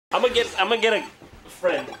I'm gonna get a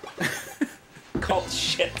friend called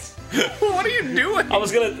shit. What are you doing? I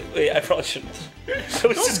was gonna wait. I probably shouldn't. I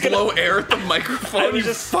was just blow air at the microphone. You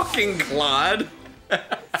just fucking clod.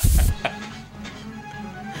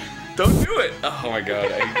 Don't do it. Oh my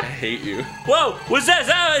god, I hate you. Whoa, what's that?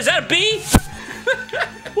 Is that a bee?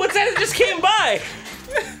 What's that? It just came by.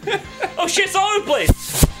 Oh shit! It's all over the place.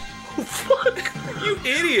 Fuck! You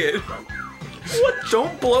idiot. What?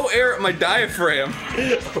 Don't blow air at my diaphragm.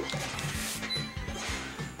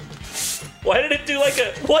 Why did it do like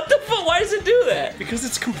a... What the fuck? Why does it do that? Because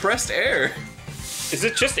it's compressed air. Is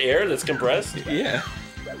it just air that's compressed? Yeah.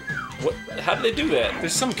 What? How did they do that?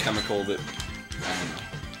 There's some chemical that...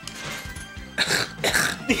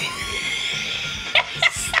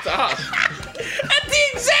 Stop. At the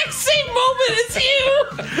exact same moment as you!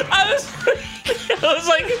 I was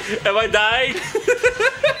like, am I dying?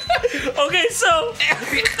 Okay, so...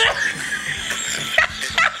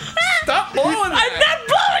 Stop blowing that! I'm not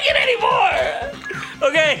blowing it anymore!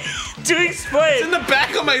 Okay, to explain... It's in the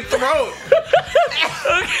back of my throat!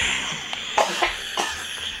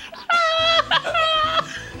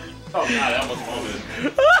 Oh god, that almost vomited.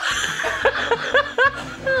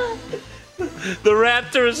 The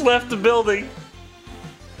raptor has left the building.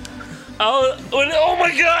 Oh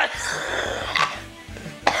my god!